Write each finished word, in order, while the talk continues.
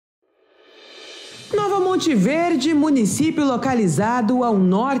Monte Verde, município localizado ao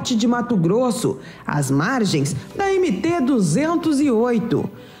norte de Mato Grosso, às margens da MT-208.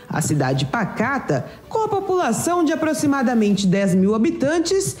 A cidade pacata, com a população de aproximadamente 10 mil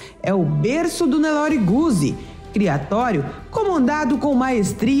habitantes, é o berço do NELORE GUSE, criatório comandado com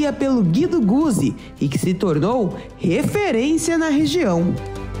maestria pelo Guido Guse e que se tornou referência na região.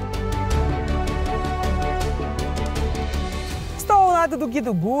 Estou ao lado do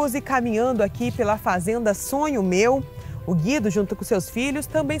Guido Guse, caminhando aqui pela fazenda Sonho Meu. O Guido, junto com seus filhos,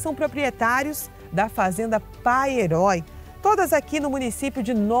 também são proprietários da fazenda Pai Herói, todas aqui no município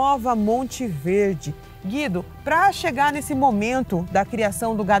de Nova Monte Verde. Guido, para chegar nesse momento da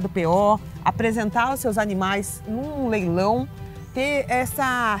criação do gado PO, apresentar os seus animais num leilão, ter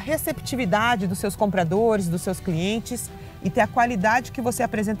essa receptividade dos seus compradores, dos seus clientes e ter a qualidade que você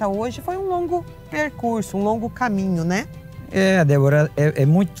apresenta hoje, foi um longo percurso, um longo caminho, né? Débora,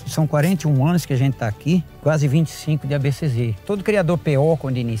 são 41 anos que a gente está aqui, quase 25 de ABCZ. Todo criador PO,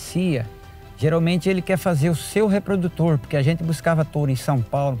 quando inicia, geralmente ele quer fazer o seu reprodutor, porque a gente buscava touro em São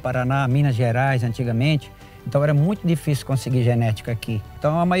Paulo, Paraná, Minas Gerais antigamente, então era muito difícil conseguir genética aqui.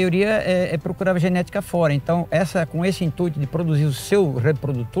 Então a maioria procurava genética fora. Então com esse intuito de produzir o seu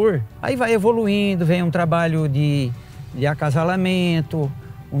reprodutor, aí vai evoluindo, vem um trabalho de acasalamento,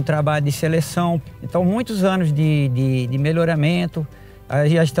 um trabalho de seleção. Então muitos anos de melhoramento. Aí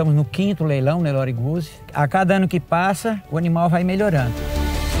já estamos no 5º leilão, NELORE GUSE. A cada ano que passa, o animal vai melhorando.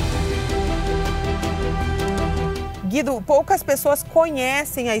 Guido, poucas pessoas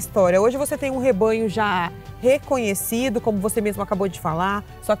conhecem a história. Hoje você tem um rebanho já reconhecido, como você mesmo acabou de falar.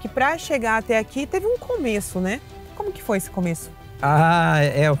 Só que para chegar até aqui teve um começo, né? Como que foi esse começo?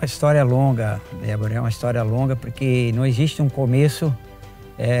 É uma história longa, Débora. É uma história longa porque não existe um começo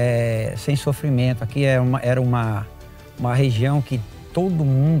sem sofrimento. Aqui era uma região que todo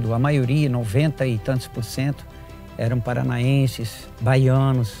mundo, a maioria, 90 e tantos %, eram paranaenses,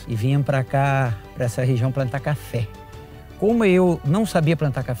 baianos e vinham para cá, para essa região, plantar café. Como eu não sabia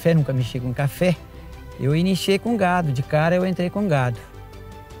plantar café, nunca mexi com café, eu iniciei com gado. De cara eu entrei com gado.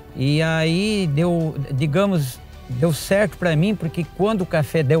 E aí deu certo para mim, porque quando o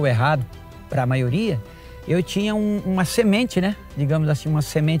café deu errado para a maioria, eu tinha uma semente, né? Digamos assim, uma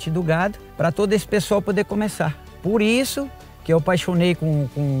semente do gado, para todo esse pessoal poder começar. Por isso que eu apaixonei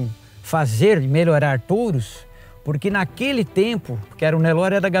com fazer, melhorar touros, porque naquele tempo, que era o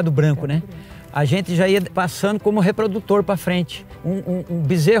NELORE, era gado branco, né? A gente já ia passando como reprodutor para frente. Um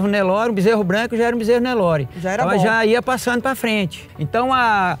bezerro NELORE, um bezerro branco já era um bezerro NELORE. Então já ia passando para frente. Então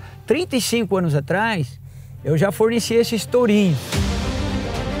há 35 anos atrás, eu já fornecia esses tourinhos.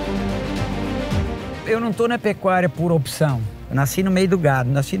 Eu não estou na pecuária por opção. Eu nasci no meio do gado,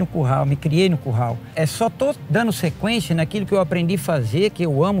 nasci no curral, me criei no curral. Só estou dando sequência naquilo que eu aprendi a fazer, que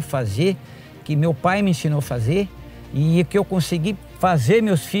eu amo fazer, que meu pai me ensinou a fazer e que eu consegui fazer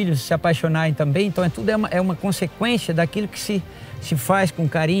meus filhos se apaixonarem também. Então tudo é uma consequência daquilo que se faz com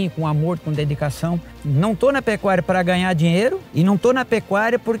carinho, com amor, com dedicação. Não estou na pecuária para ganhar dinheiro e não estou na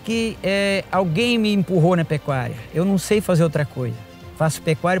pecuária porque alguém me empurrou na pecuária. Eu não sei fazer outra coisa. Faço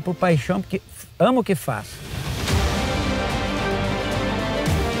pecuária por paixão, porque amo o que faço.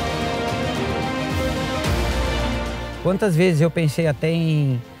 Quantas vezes eu pensei até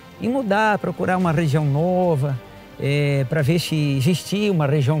em mudar, procurar uma região nova, para ver se existia uma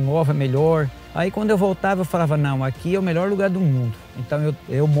região nova, melhor. Aí quando eu voltava eu falava, não, aqui é o melhor lugar do mundo. Então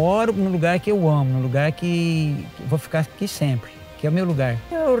eu moro no lugar que eu amo, no lugar que vou ficar aqui sempre, que é o meu lugar.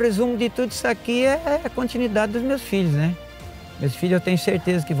 O resumo de tudo isso aqui é a continuidade dos meus filhos, né? Meus filhos eu tenho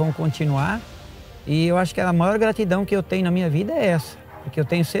certeza que vão continuar e eu acho que a maior gratidão que eu tenho na minha vida é essa, porque eu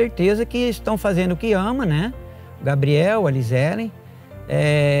tenho certeza que estão fazendo o que ama, né? O Gabriel, a Liselen,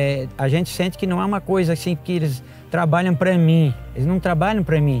 a gente sente que não é uma coisa assim que eles trabalham para mim, eles não trabalham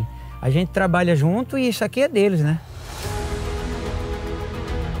para mim. A gente trabalha junto e isso aqui é deles, né?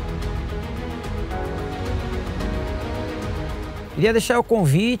 Queria deixar o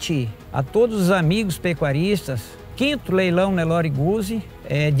convite a todos os amigos pecuaristas. 5º leilão NELORE GUSE,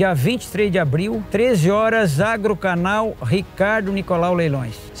 dia 23 de abril, 13 horas, Agrocanal Ricardo Nicolau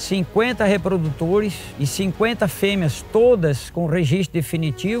Leilões. 50 reprodutores e 50 fêmeas, todas com registro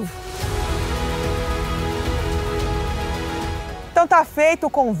definitivo. Então tá feito o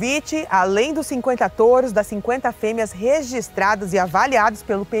convite, além dos 50 touros, das 50 fêmeas registradas e avaliados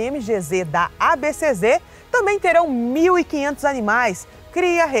pelo PMGZ da ABCZ, também terão 1.500 animais,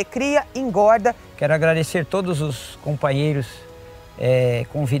 cria, recria, engorda. Quero agradecer todos os companheiros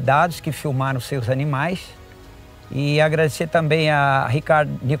convidados que filmaram seus animais e agradecer também a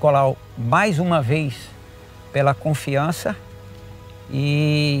Ricardo Nicolau mais uma vez pela confiança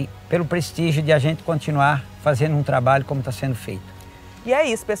e pelo prestígio de a gente continuar fazendo um trabalho como está sendo feito. E é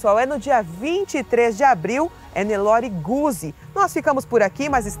isso, pessoal. É no dia 23 de abril, é NELORE GUSE. Nós ficamos por aqui,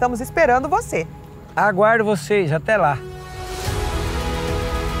 mas estamos esperando você. Aguardo vocês. Até lá.